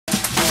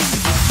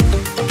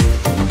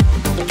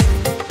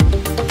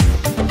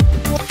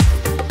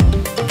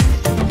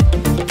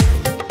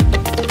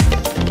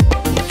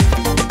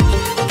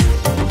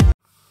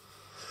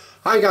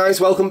Hi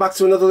guys, welcome back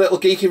to another little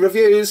geeky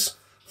reviews.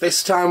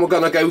 This time we're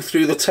going to go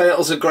through the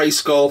Turtles of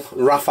Grayskull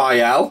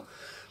Raphael.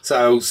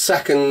 So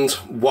second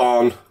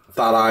one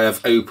that I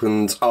have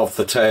opened of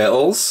the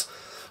Turtles.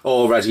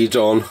 Already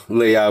done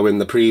Leo in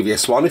the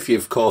previous one if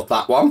you've caught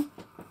that one.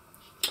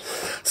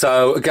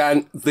 So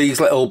again,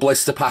 these little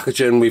blister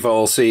packaging we've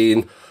all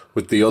seen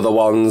with the other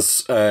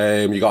ones.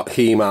 You got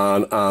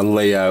He-Man and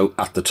Leo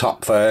at the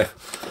top there.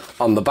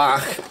 On the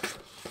back,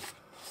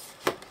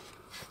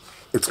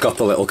 it's got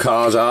the little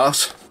card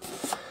art.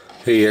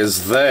 He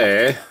is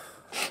there.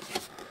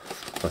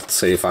 Let's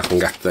see if I can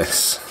get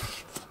this.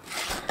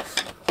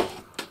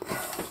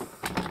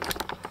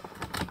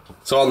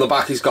 So on the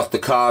back he's got the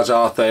card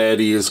art there.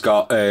 He has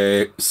got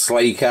a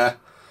Slaker,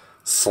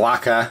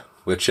 Slacker,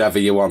 whichever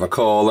you want to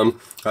call him.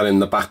 And in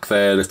the back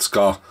there it's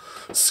got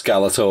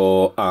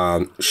Skeletor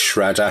and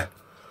Shredder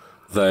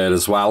there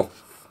as well.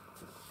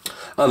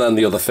 And then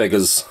the other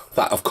figures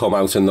that have come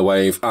out in the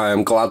wave. I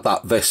am glad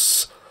that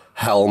this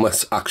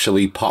helmet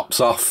actually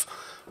pops off.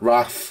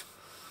 Raph,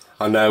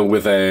 I know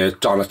with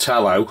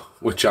Donatello,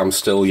 which I'm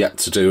still yet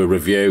to do a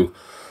review,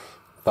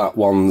 that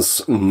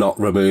one's not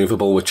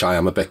removable, which I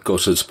am a bit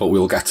gutted, but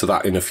we'll get to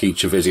that in a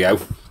future video.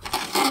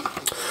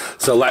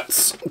 So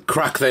let's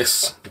crack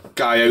this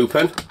guy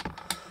open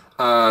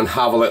and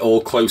have a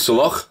little closer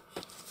look.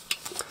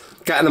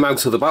 Getting him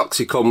out of the box,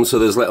 he comes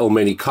with his little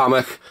mini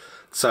comic.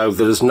 So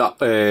there's not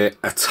a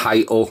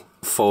title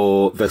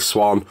for this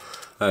one.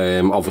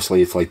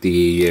 Obviously it's like the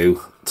EU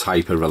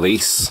type of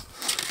release,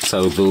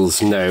 so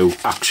there's no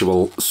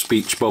actual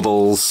speech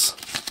bubbles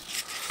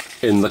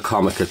in the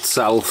comic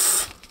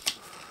itself.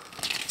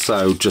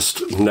 So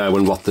just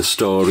knowing what the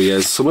story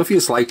is. Some of you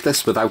like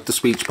this without the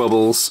speech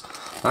bubbles.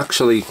 I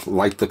actually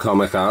like the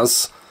comic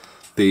as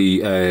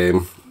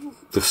the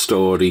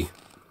story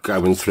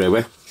going through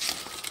it.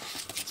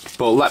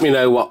 But let me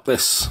know what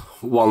this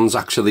one's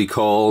actually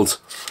called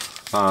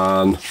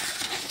and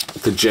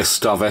the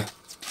gist of it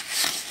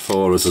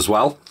for us as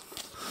well.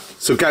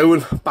 So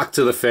going back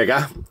to the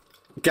figure,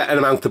 getting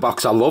him out the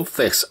box, I love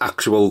this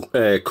actual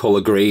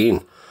colour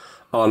green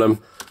on him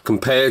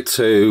compared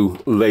to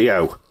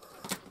Leo.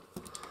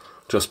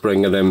 Just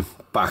bringing him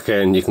back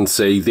in, you can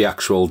see the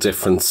actual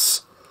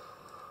difference,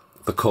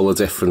 the colour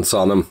difference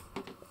on him.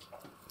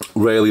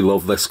 Really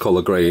love this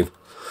colour green.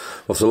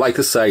 Well, so like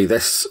I say,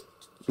 this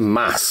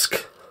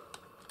mask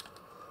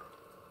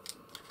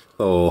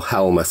or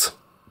helmet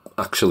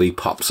actually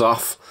pops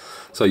off.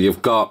 So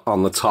you've got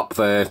on the top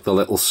there the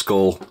little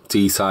skull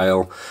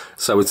detail.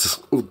 So it's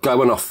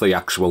going off the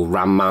actual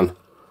Ram Man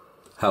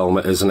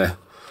helmet, isn't it?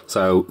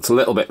 So it's a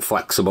little bit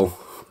flexible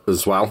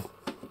as well.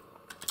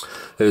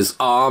 His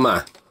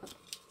armour.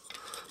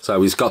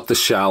 So he's got the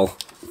shell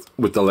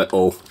with the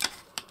little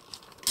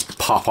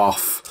pop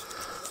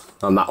off,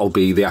 and that'll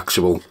be the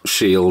actual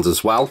shield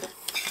as well.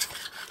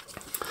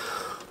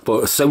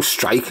 But it's so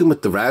striking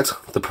with the red,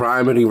 the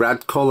primary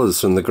red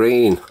colours and the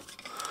green.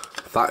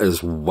 That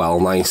is well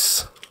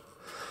nice.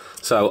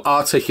 So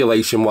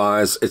articulation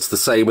wise, it's the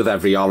same with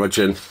every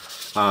origin,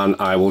 and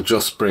I will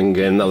just bring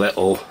in a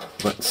little,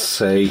 let's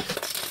see.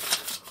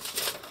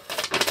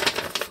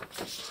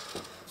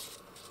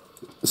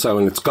 So,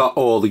 and it's got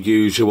all the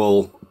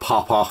usual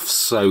pop-offs,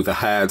 so the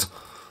head,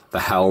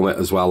 the helmet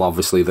as well,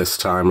 obviously this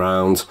time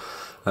round.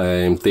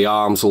 The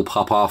arms will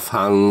pop off,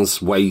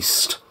 hands,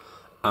 waist,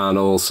 and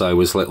also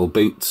his little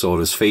boots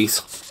or his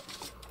feet.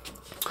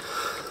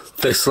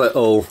 This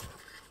little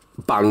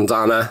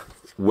bandana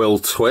will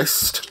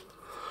twist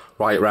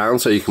right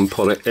round, so you can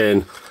put it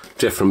in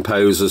different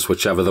poses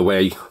whichever the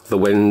way the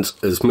wind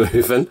is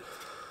moving.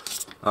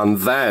 And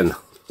then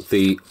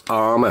the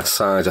armour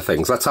side of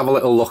things, let's have a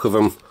little look of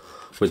them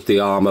with the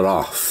armour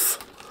off.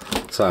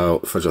 So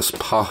if I just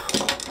pop,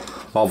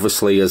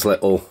 obviously his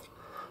little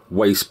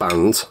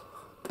waistband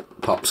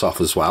pops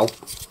off as well.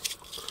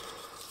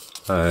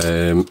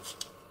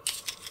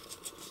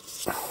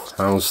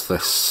 How's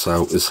this?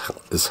 So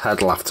his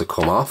head will have to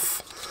come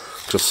off.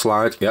 Just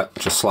slide, yeah,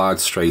 just slide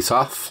straight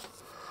off.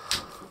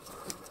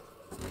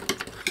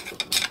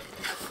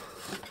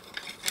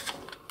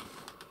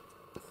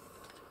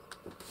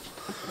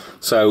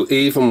 So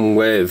even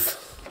with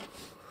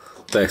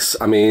this,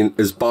 I mean,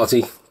 his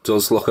body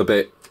does look a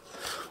bit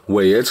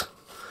weird.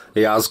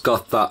 He has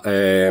got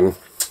that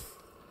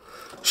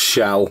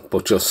shell,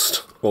 but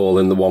just all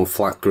in the one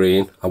flat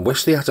green. I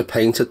wish they had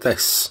painted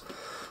this.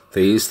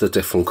 These, the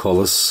different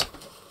colours.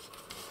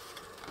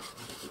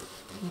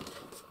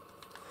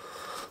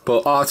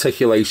 But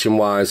articulation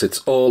wise, it's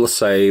all the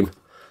same.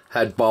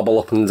 Head bobble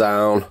up and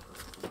down.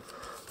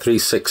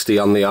 360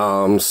 on the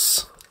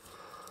arms.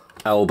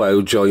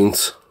 Elbow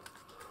joint.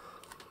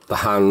 The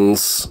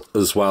hands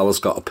as well has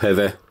got a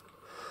pivot.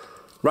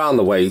 Round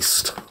the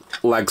waist.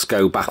 Legs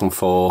go back and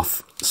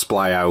forth.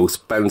 Splay out.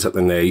 Bent at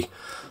the knee.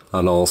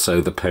 And also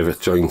the pivot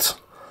joint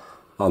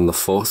on the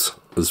foot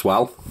as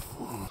well.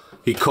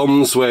 He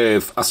comes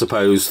with, I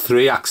suppose,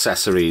 3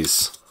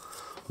 accessories.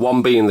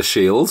 One being the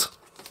shield.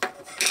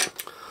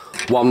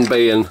 One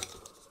being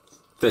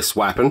this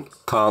weapon.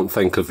 Can't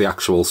think of the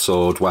actual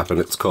sword weapon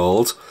it's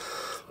called.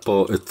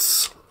 but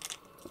it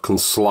can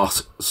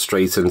slot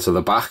straight into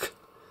the back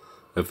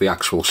of the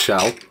actual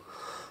shell.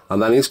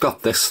 And then he's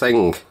got this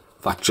thing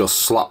that just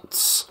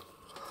slots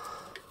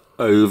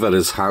over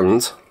his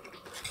hand.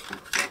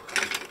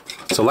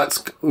 So let's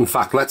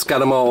get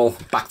them all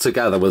back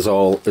together as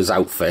all his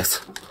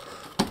outfit.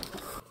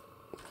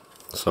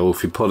 So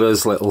if you put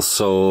his little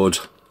sword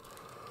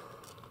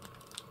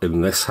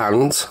in this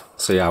hand,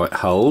 see how it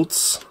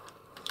holds?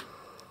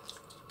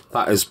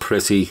 That is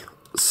pretty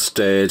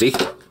sturdy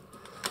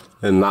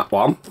in that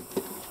one.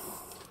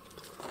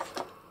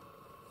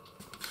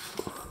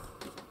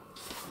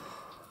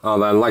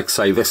 And then, like I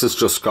say, this has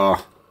just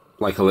got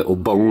like a little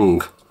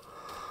bung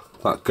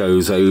that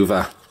goes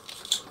over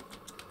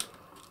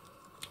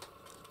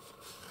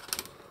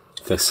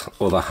this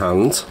other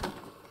hand.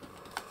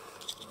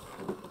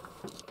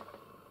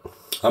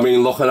 I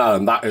mean, looking at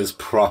him, that is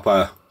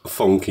proper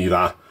funky,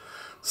 that.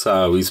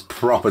 So he's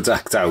proper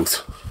decked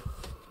out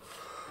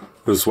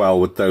as well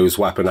with those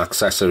weapon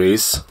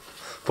accessories.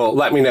 But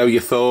let me know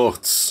your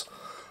thoughts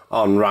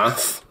on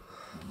Raph.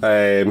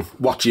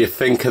 What do you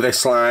think of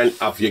this line?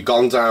 Have you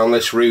gone down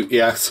this route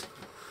yet?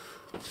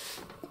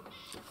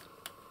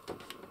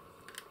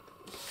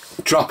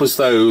 Drop us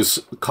those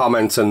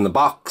comments in the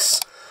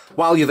box.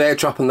 While you're there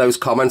dropping those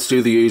comments,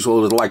 do the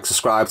usual with a like,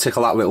 subscribe,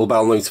 tickle that little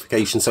bell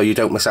notification so you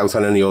don't miss out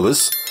on any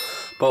others.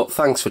 But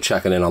thanks for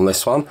checking in on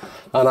this one,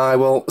 and I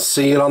will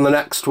see you on the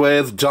next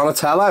with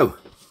Donatello.